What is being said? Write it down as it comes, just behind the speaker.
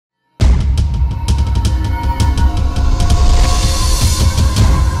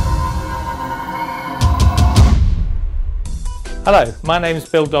Hello, my name is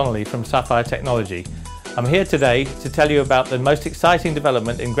Bill Donnelly from SAPPHIRE Technology. I'm here today to tell you about the most exciting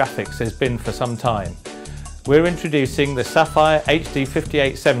development in graphics there's been for some time. We're introducing the SAPPHIRE HD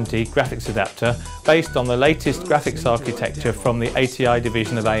 5870 graphics adapter based on the latest graphics architecture from the ATI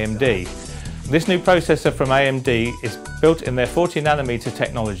division of AMD. This new processor from AMD is built in their 40nm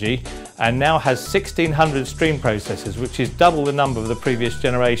technology and now has 1600 stream processors, which is double the number of the previous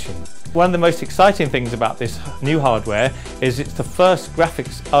generation. One of the most exciting things about this new hardware is it's the first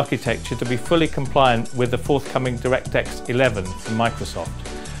graphics architecture to be fully compliant with the forthcoming DirectX 11 from Microsoft.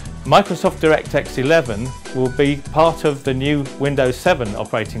 Microsoft DirectX 11 will be part of the new Windows 7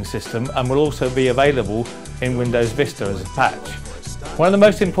 operating system and will also be available in Windows Vista as a patch. One of the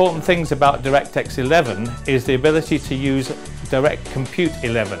most important things about DirectX 11 is the ability to use Direct Compute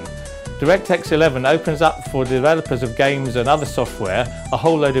 11. DirectX 11 opens up for developers of games and other software a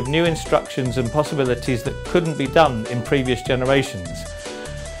whole load of new instructions and possibilities that couldn't be done in previous generations.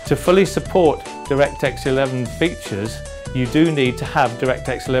 To fully support DirectX 11 features, you do need to have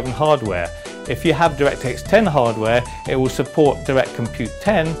DirectX 11 hardware. If you have DirectX 10 hardware, it will support Direct Compute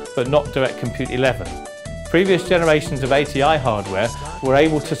 10 but not Direct Compute 11. Previous generations of ATI hardware were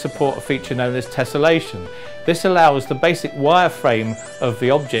able to support a feature known as tessellation. This allows the basic wireframe of the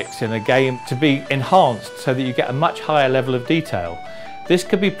objects in a game to be enhanced so that you get a much higher level of detail. This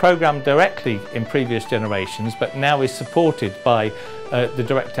could be programmed directly in previous generations, but now is supported by the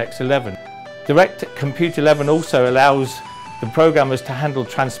DirectX 11. Direct Compute 11 also allows the programmers to handle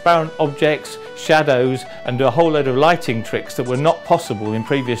transparent objects, shadows, and do a whole load of lighting tricks that were not possible in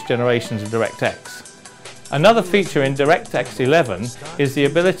previous generations of DirectX. Another feature in DirectX 11 is the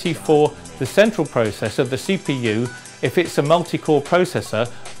ability for the central processor, the CPU, if it's a multi-core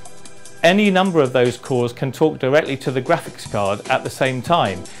processor, any number of those cores can talk directly to the graphics card at the same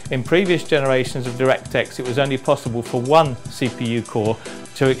time. In previous generations of DirectX, it was only possible for one CPU core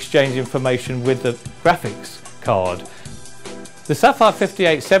to exchange information with the graphics card. The SAPPHIRE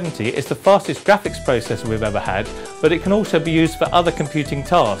 5870 is the fastest graphics processor we've ever had, but it can also be used for other computing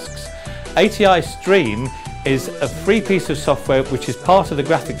tasks. ATI Stream is a free piece of software which is part of the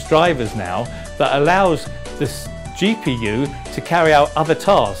graphics drivers now that allows this GPU to carry out other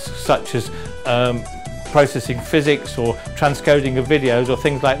tasks such as processing physics or transcoding of videos or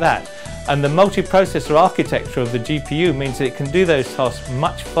things like that. And the multiprocessor architecture of the GPU means that it can do those tasks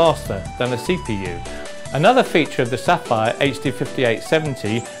much faster than a CPU. Another feature of the SAPPHIRE HD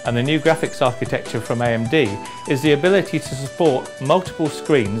 5870 and the new graphics architecture from AMD is the ability to support multiple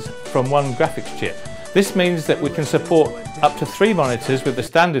screens from one graphics chip. This means that we can support up to 3 monitors with the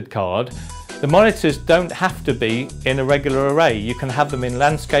standard card. The monitors don't have to be in a regular array. You can have them in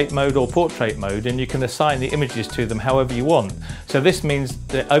landscape mode or portrait mode, and you can assign the images to them however you want. So this means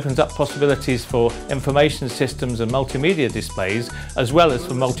that it opens up possibilities for information systems and multimedia displays, as well as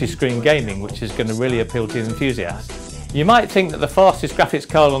for multi-screen gaming, which is going to really appeal to enthusiasts. You might think that the fastest graphics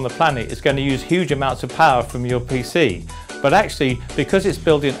card on the planet is going to use huge amounts of power from your PC. But actually, because it's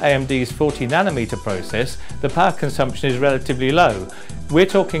built in AMD's 40nm process, the power consumption is relatively low. We're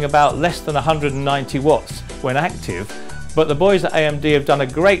talking about less than 190 watts when active, but the boys at AMD have done a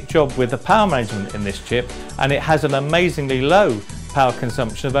great job with the power management in this chip, and it has an amazingly low power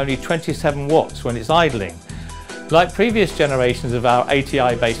consumption of only 27 watts when it's idling. Like previous generations of our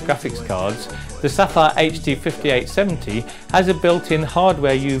ATI-based graphics cards, the SAPPHIRE HD 5870 has a built-in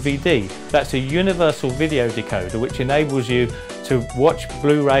hardware UVD. That's a universal video decoder which enables you to watch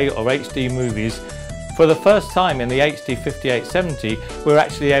Blu-ray or HD movies. For the first time in the HD 5870, we're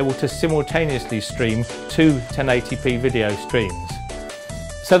actually able to simultaneously stream 2 1080p video streams.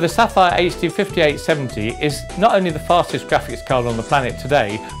 So the SAPPHIRE HD 5870 is not only the fastest graphics card on the planet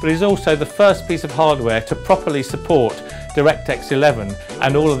today, but is also the first piece of hardware to properly support DirectX 11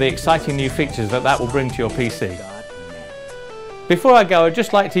 and all of the exciting new features that will bring to your PC. Before I go, I'd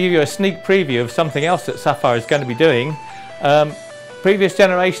just like to give you a sneak preview of something else that SAPPHIRE is going to be doing. Previous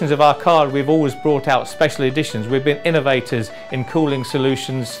generations of our card, we've always brought out special editions. We've been innovators in cooling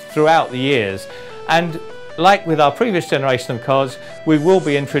solutions throughout the years. And like with our previous generation of cards, we will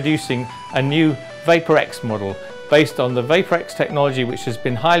be introducing a new VaporX model based on the VaporX technology, which has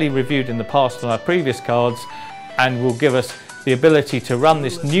been highly reviewed in the past on our previous cards, and will give us the ability to run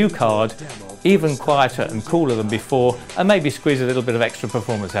this new card even quieter and cooler than before, and maybe squeeze a little bit of extra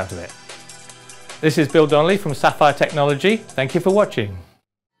performance out of it. This is Bill Donnelly from SAPPHIRE Technology. Thank you for watching.